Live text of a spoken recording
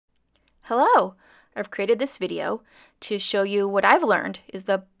Hello! I've created this video to show you what I've learned is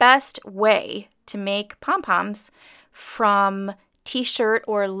the best way to make pom-poms from t-shirt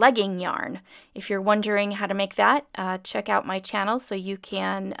or legging yarn. If you're wondering how to make that, check out my channel so you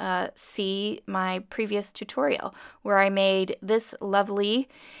can see my previous tutorial where I made this lovely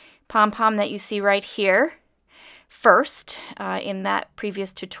pom-pom that you see right here first in that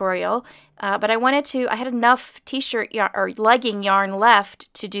previous tutorial. But I had enough t-shirt or legging yarn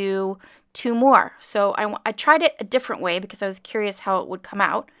left to do two more. So I tried it a different way because I was curious how it would come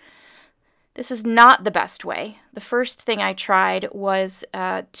out. This is not the best way. The first thing I tried was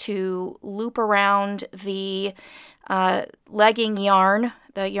to loop around the legging yarn,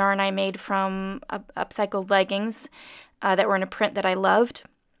 the yarn I made from upcycled leggings that were in a print that I loved.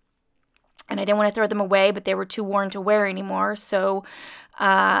 And I didn't want to throw them away, but they were too worn to wear anymore. So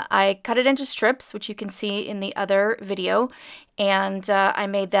I cut it into strips, which you can see in the other video. And I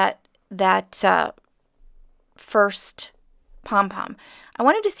made that first pom-pom. I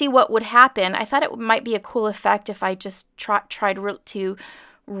wanted to see what would happen. I thought it might be a cool effect if I just tried to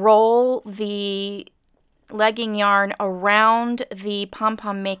roll the legging yarn around the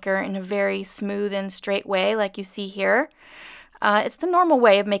pom-pom maker in a very smooth and straight way, like you see here. It's the normal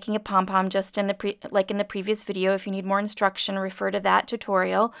way of making a pom-pom, just like in the previous video. If you need more instruction, refer to that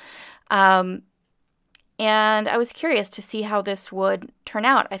tutorial. And I was curious to see how this would turn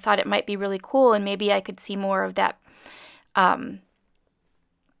out. I thought it might be really cool, and maybe I could see more of that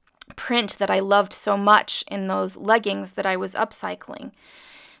print that I loved so much in those leggings that I was upcycling.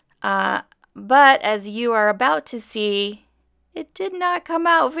 But as you are about to see, it did not come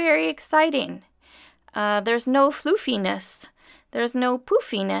out very exciting. There's no floofiness. There's no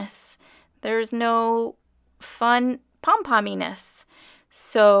poofiness. There's no fun pom-pominess.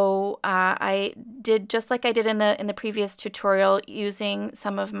 So I did just like I did in the previous tutorial, using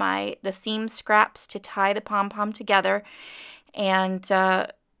some of the seam scraps to tie the pom-pom together, and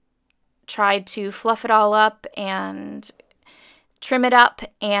tried to fluff it all up and trim it up.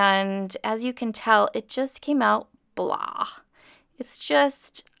 And as you can tell, it just came out blah. It's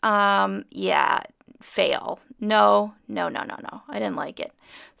just yeah, fail. No. I didn't like it.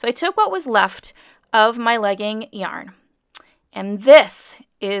 So I took what was left of my legging yarn. And this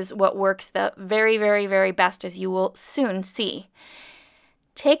is what works the very, very, very best, as you will soon see.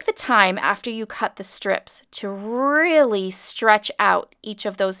 Take the time after you cut the strips to really stretch out each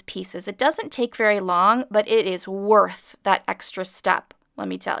of those pieces. It doesn't take very long, but it is worth that extra step, let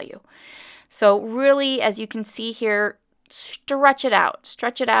me tell you. So really, as you can see here, stretch it out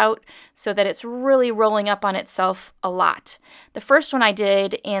so that it's really rolling up on itself a lot. The first one I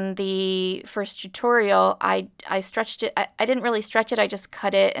did in the first tutorial, I stretched it. I didn't really stretch it, I just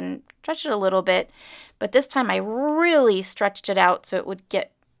cut it and stretched it a little bit. But this time I really stretched it out so it would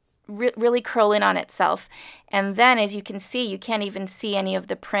get really curl in on itself. And then, as you can see, you can't even see any of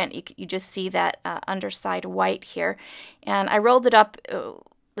the print. You just see that underside white here. And I rolled it up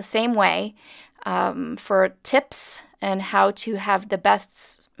the same way. For tips and how to have the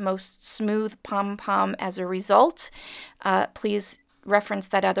best, most smooth pom-pom as a result, please reference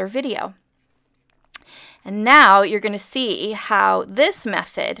that other video. And now you're going to see how this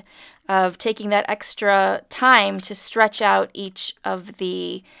method of taking that extra time to stretch out each of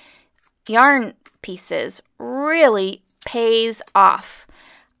the yarn pieces really pays off.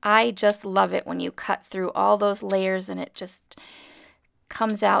 I just love it when you cut through all those layers and it just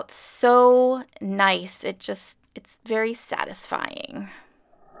comes out so nice. It's very satisfying.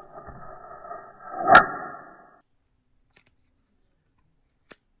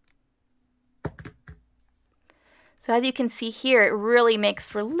 So as you can see here, it really makes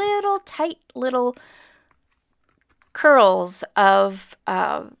for tight little curls of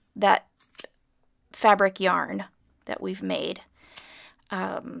that fabric yarn that we've made.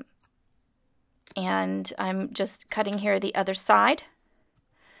 And I'm just cutting here the other side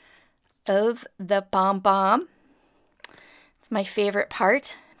of the pom-pom. It's my favorite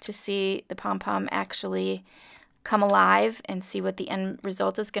part, to see the pom-pom actually come alive and see what the end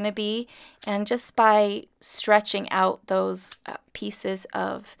result is going to be. And just by stretching out those pieces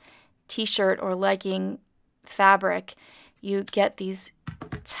of t-shirt or legging fabric, you get these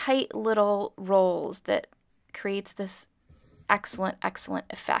tight little rolls that creates this excellent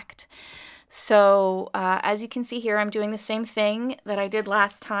effect. So as you can see here, I'm doing the same thing that I did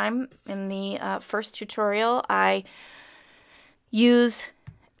last time in the first tutorial. I use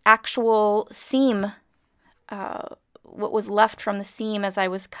actual seam, what was left from the seam as I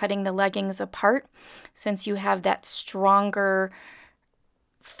was cutting the leggings apart, since you have that stronger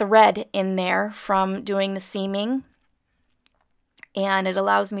thread in there from doing the seaming. and it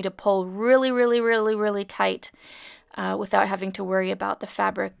allows me to pull really, really, really, really tight without having to worry about the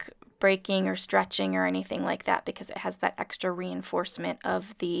fabric breaking or stretching or anything like that, because it has that extra reinforcement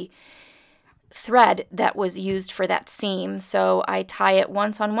of the thread that was used for that seam. So I tie it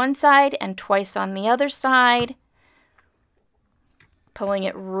once on one side and twice on the other side, pulling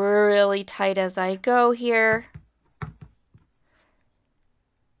it really tight as I go here.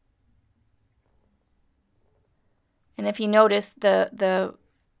 And if you notice, the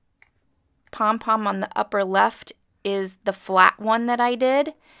pom-pom on the upper left is the flat one that I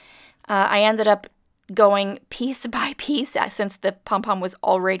did. I ended up going piece by piece since the pom-pom was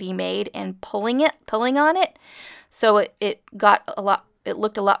already made and pulling on it. So it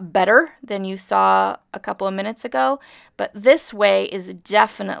looked a lot better than you saw a couple of minutes ago. But this way is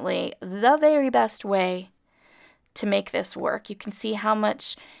definitely the very best way to make this work. You can see how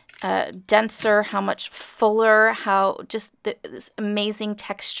much denser, how much fuller, how just this amazing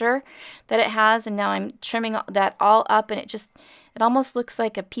texture that it has. And now I'm trimming that all up, and it almost looks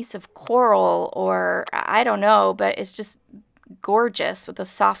like a piece of coral, or I don't know, but it's just gorgeous with the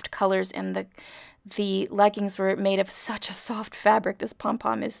soft colors, and the leggings were made of such a soft fabric. This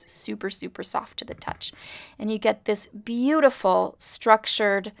pom-pom is super, super soft to the touch. And you get this beautiful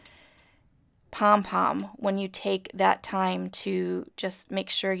structured pom-pom when you take that time to just make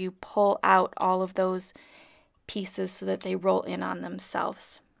sure you pull out all of those pieces so that they roll in on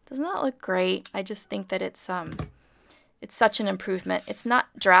themselves. Doesn't that look great? I just think that it's such an improvement. It's not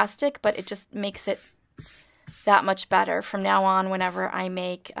drastic, but it just makes it that much better. From now on, whenever I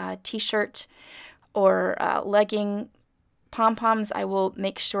make a t-shirt or legging pom-poms, I will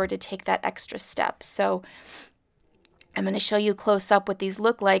make sure to take that extra step. So I'm going to show you close up what these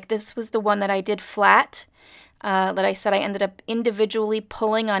look like. This was the one that I did flat. That I said I ended up individually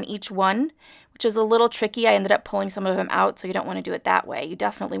pulling on each one, which is a little tricky. I ended up pulling some of them out, so you don't want to do it that way. You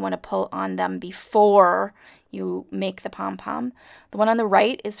definitely want to pull on them before you make the pom-pom. The one on the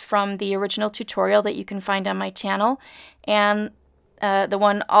right is from the original tutorial that you can find on my channel. And the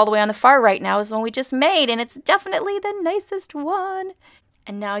one all the way on the far right now is the one we just made, and it's definitely the nicest one.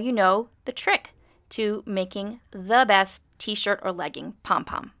 And now you know the trick to making the best t-shirt or legging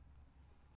pom-pom.